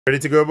Ready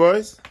to go,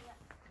 boys?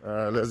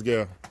 Let's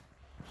go.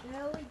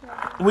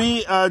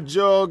 We are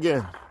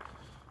jogging.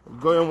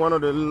 Going one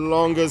of the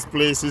longest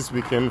places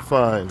we can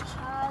find.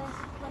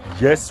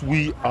 Yes,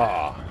 we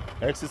are.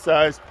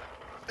 Exercise,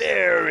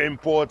 very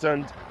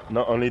important.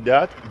 Not only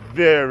that,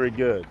 very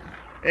good.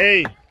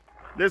 Hey,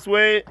 this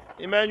way,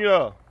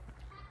 Emmanuel.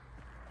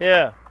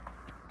 Here,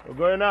 we're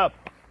going up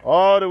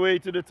all the way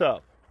to the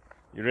top.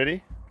 You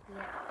ready?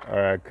 Yeah. All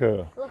right,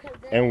 cool.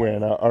 And we're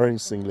in our orange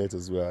singlet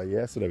as well,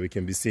 yeah, so that we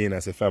can be seen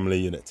as a family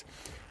unit.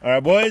 All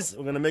right, boys,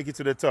 we're gonna make it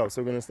to the top,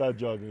 so we're gonna start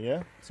jogging,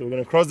 yeah? So we're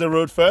gonna cross the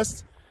road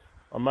first.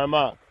 On my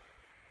mark.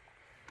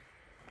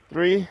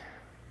 3,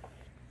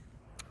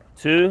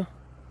 2,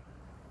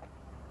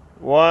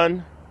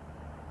 1,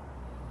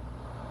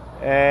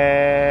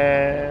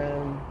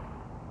 and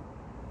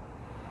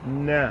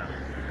now.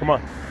 Come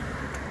on.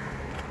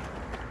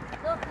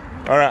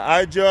 All right,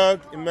 I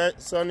jog,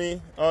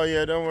 Sonny. Oh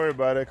yeah, don't worry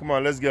about it. Come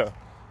on, let's go.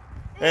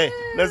 Hey,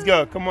 let's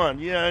go. Come on.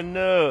 Yeah, I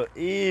know.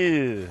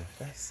 Ew.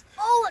 That's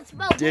it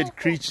smells dead awful.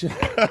 Creature.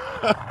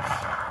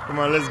 Come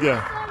on, let's go.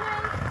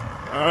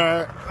 All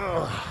right.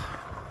 Oh.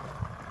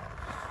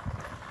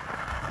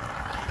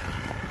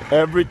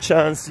 Every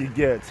chance you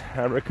get,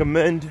 I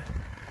recommend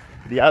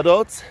the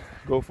adults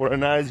go for a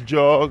nice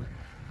jog.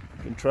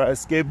 You can try a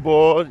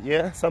skateboard,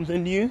 yeah,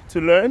 something new to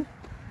learn.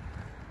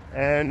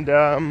 And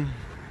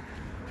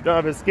if you don't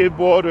have a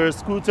skateboard or a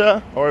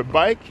scooter or a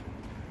bike,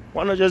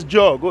 why not just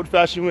jog,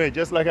 old-fashioned way,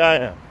 just like I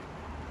am.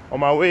 On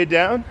my way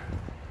down,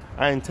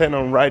 I intend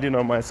on riding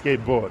on my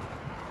skateboard.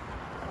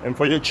 And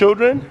for your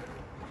children,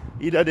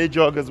 either they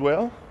jog as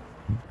well,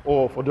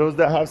 or for those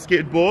that have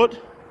skateboard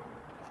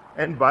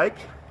and bike,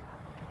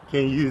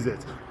 can use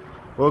it.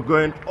 We're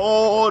going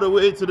all the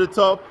way to the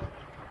top,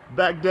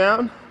 back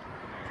down.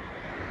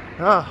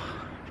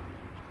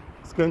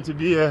 It's going to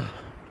be a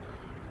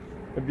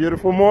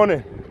beautiful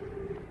morning.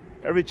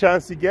 Every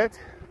chance you get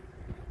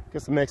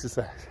some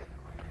exercise.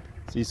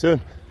 See you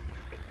soon.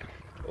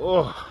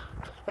 Oh,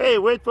 hey,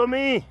 wait for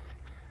me.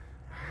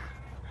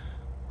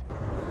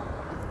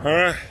 All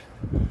right,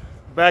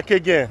 back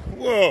again.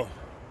 Whoa.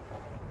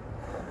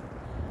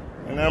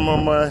 And I'm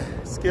on my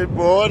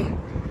skateboard,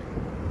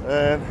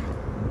 and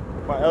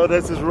my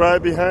eldest is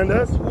right behind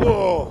us.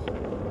 Whoa.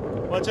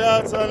 Watch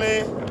out,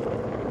 Sonny.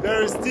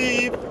 Very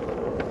steep.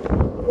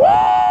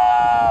 Woo!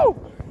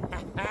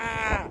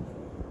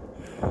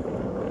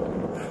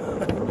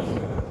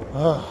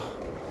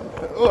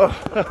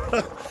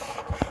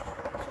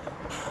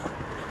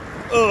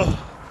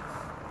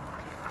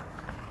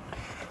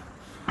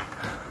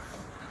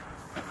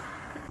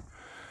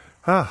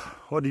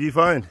 What did you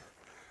find?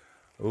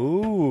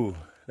 Ooh,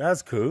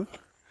 that's cool.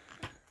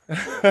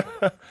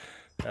 That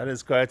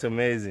is quite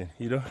amazing.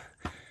 You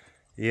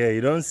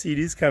don't see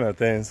these kind of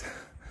things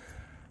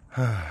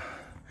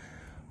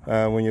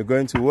when you're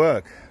going to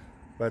work.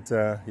 But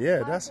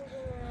yeah, that's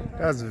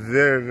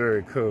very,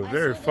 very cool.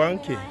 Very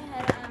funky.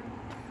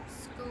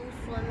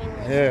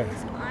 Yeah.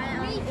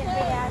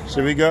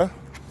 Should we go?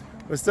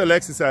 We're still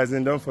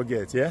exercising, don't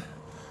forget, yeah?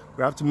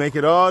 We have to make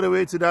it all the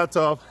way to that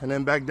top and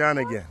then back down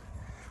again.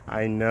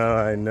 I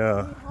know.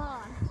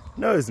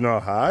 No, it's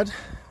not hard.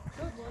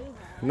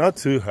 Not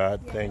too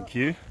hard, thank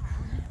you.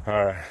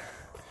 All right.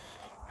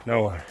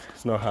 No,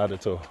 it's not hard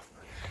at all.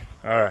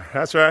 All right,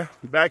 that's right.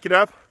 Back it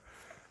up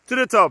to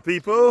the top,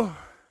 people.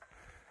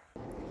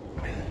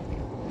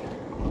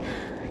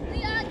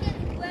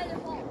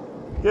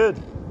 Good.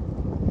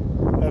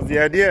 That's the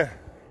idea.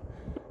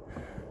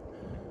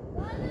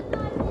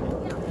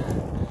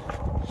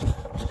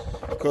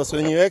 Because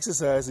when you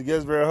exercise, it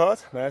gets very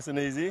hot, nice and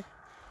easy.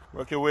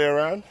 Work your way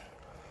around.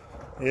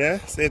 Yeah,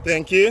 say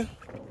thank you.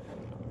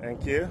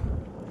 Thank you.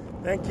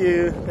 Thank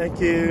you. Thank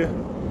you.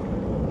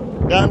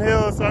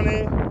 Downhill,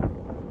 Sonny.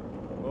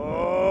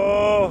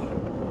 Oh.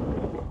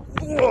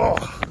 Whoa.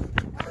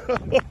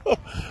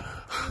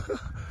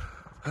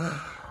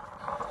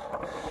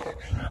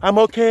 I'm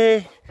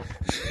okay.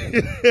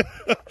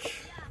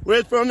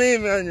 Wait for me,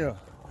 Emmanuel.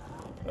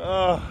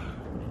 Oh.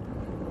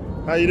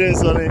 How you doing,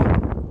 Sonny?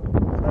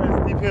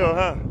 Nice steep hill,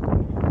 huh?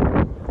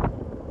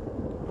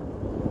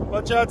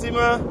 Watch out,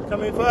 Tima.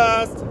 Coming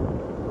fast.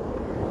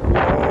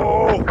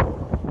 Oh.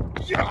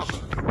 Yeah.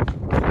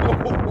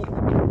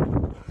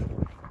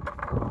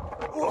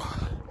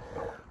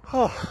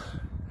 Oh.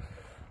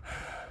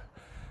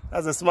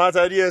 That's a smart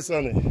idea,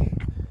 Sonny.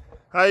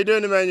 How you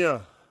doing,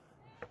 Emmanuel?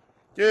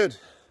 Good.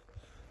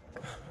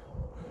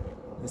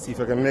 Let's see if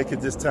I can make it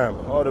this time,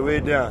 all the way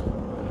down,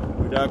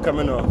 without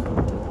coming off.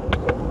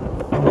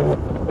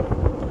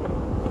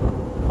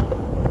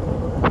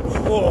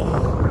 Whoa.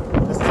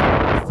 This is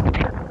fast.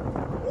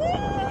 Woo!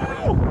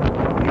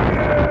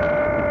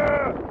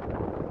 Yeah!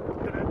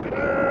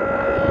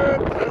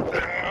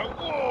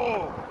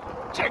 Whoa!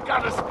 Check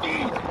out the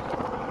speed.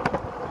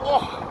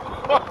 Oh.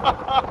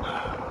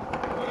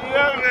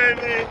 Yeah,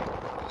 baby.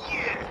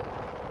 Yeah.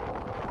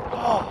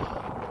 Oh.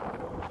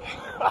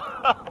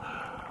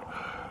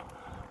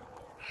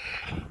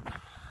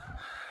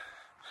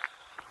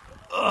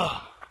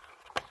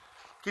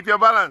 Keep your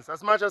balance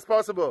as much as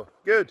possible.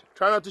 Good.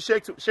 Try not to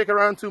shake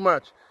around too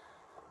much.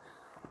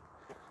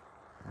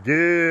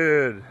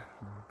 Good.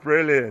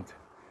 Brilliant.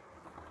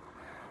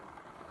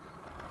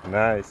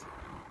 Nice.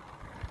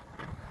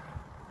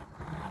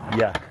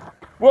 Yeah.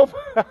 Whoop.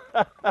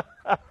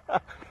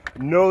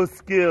 No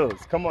skills.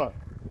 Come on.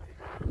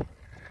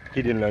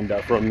 He didn't learn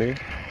that from me.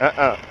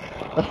 How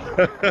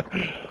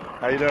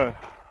you doing?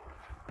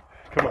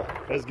 Come on.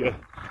 Let's go.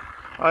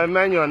 All right,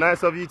 Emmanuel.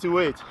 Nice of you to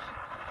wait.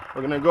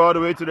 We're going to go all the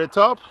way to the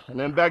top and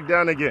then back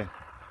down again.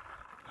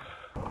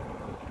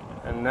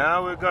 And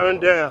now we're going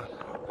down.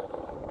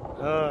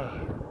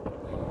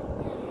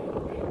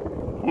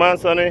 Come on,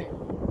 Sonny.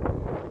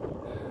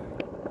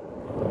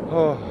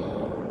 Oh.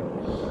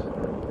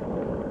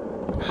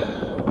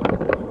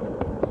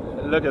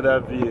 Look at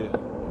that view.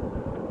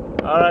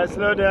 All right,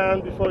 slow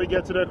down before we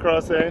get to the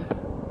crossing.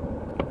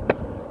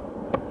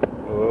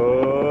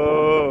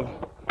 Oh.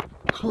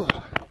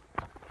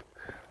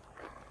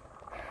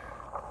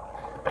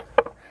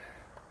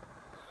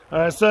 All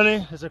right,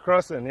 Sonny, it's a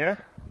crossing, yeah?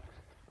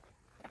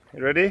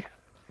 You ready?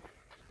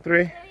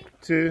 3,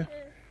 2,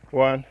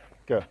 1,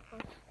 go.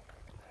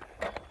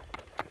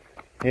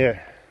 Yeah.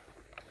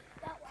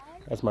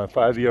 That's my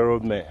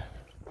 5-year-old man.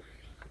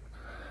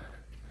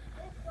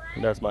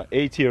 And that's my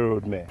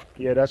 8-year-old man.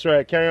 Yeah, that's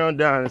right. Carry on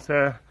down.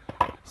 So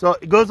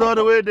it goes all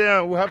the way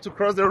down. We'll have to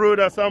cross the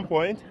road at some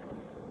point.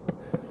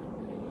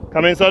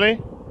 Come in,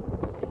 Sonny.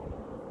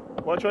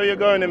 Watch where you're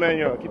going,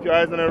 Emmanuel. Keep your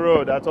eyes on the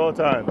road at all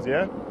times,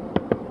 yeah?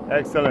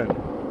 Excellent.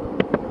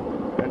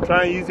 And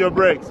try and use your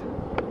brakes.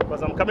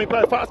 Because I'm coming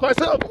quite fast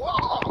myself.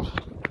 Whoa!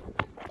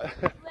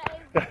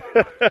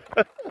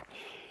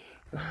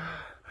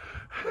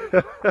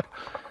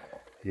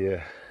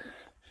 Yeah.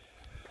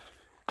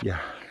 Yeah.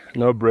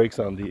 No brakes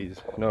on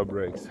these. No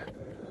brakes.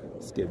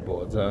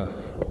 Skateboards, huh?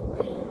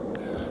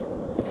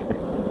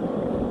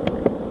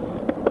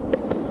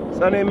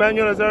 Sonny,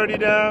 Emmanuel is already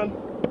down.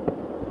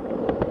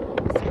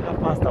 See how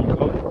fast I'm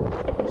going?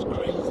 It's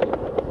crazy.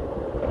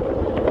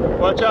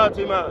 Watch out,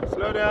 Tima.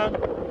 Slow down.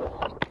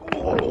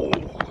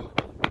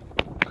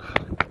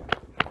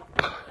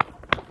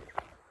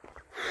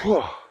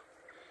 Whoa.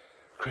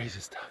 Crazy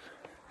stuff.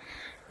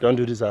 Don't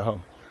do this at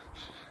home.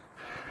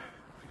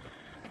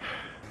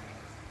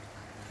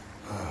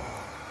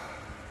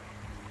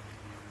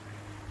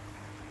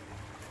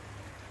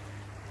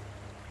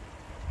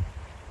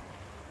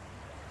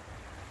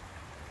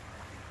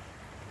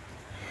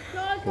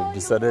 We've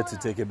decided to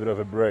take a bit of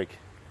a break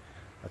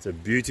at a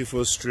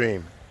beautiful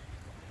stream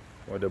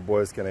where the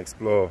boys can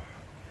explore.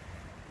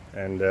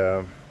 And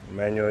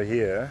Emmanuel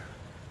here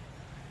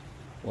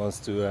wants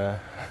to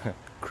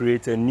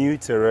create a new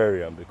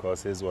terrarium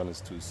because his one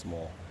is too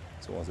small,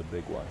 so he wants a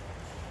big one.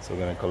 So we're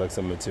going to collect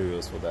some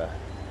materials for that.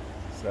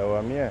 So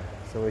yeah,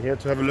 so we're here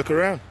to have a look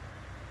around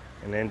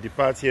and then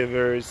depart here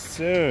very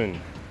soon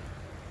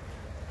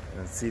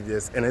and see if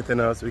there's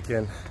anything else we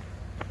can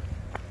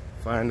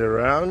find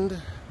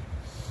around.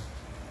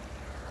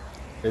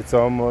 It's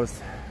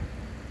almost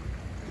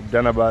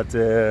done about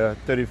a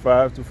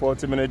 35 to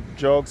 40 minute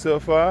jog so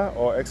far,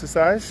 or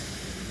exercise.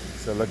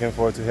 So looking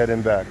forward to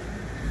heading back.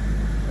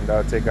 And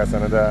that'll take us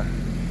another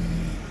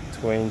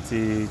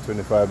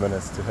 20-25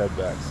 minutes to head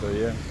back. So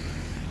yeah.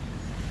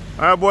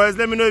 Alright boys,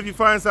 let me know if you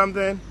find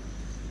something.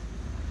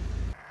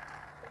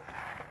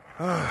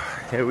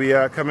 Here we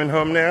are coming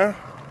home now.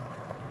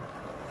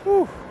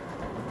 Whew.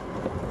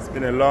 It's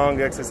been a long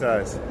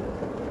exercise.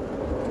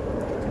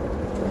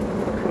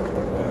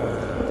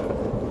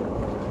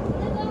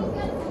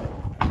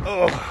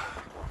 Oh,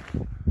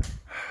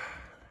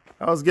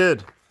 that was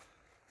good.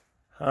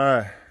 All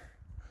right,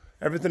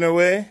 everything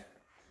away?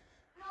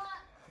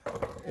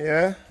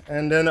 Yeah,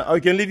 and then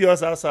you can leave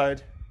yours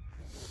outside.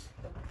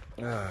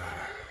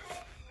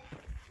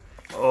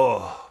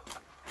 Oh,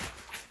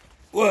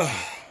 well,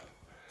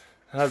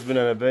 it has been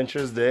an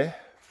adventurous day.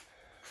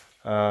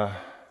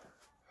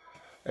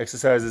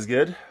 Exercise is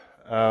good.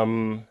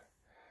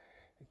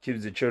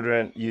 Keeps the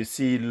children, you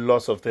see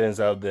lots of things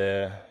out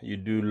there, you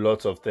do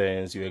lots of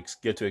things, you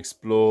get to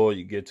explore,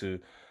 you get to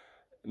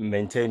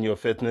maintain your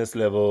fitness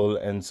level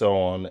and so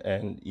on,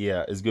 and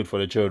yeah, it's good for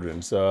the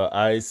children. So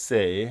I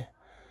say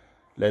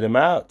let them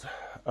out,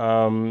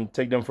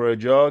 take them for a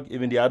jog.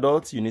 Even the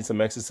adults, you need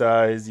some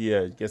exercise,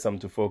 yeah, get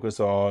something to focus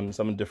on,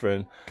 something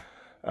different.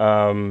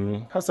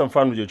 Have some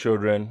fun with your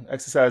children,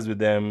 exercise with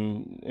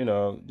them, you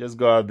know, just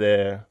go out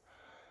there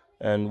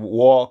and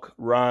walk,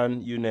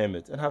 run, you name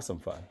it, and have some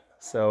fun.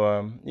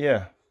 So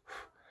yeah,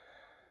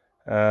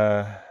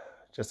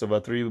 just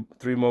about three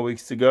more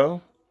weeks to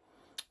go.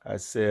 I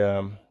say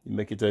you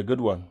make it a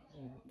good one.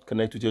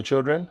 Connect with your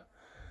children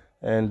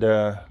and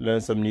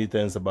learn some new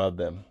things about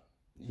them,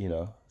 you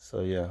know.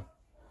 So yeah,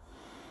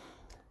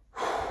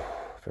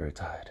 very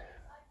tired.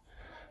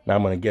 Now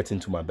I'm gonna get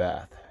into my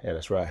bath. Yeah,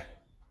 that's right.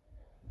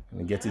 I'm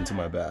gonna get into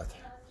my bath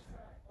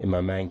in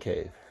my man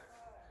cave.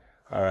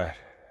 All right,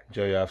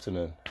 enjoy your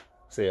afternoon.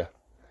 See ya.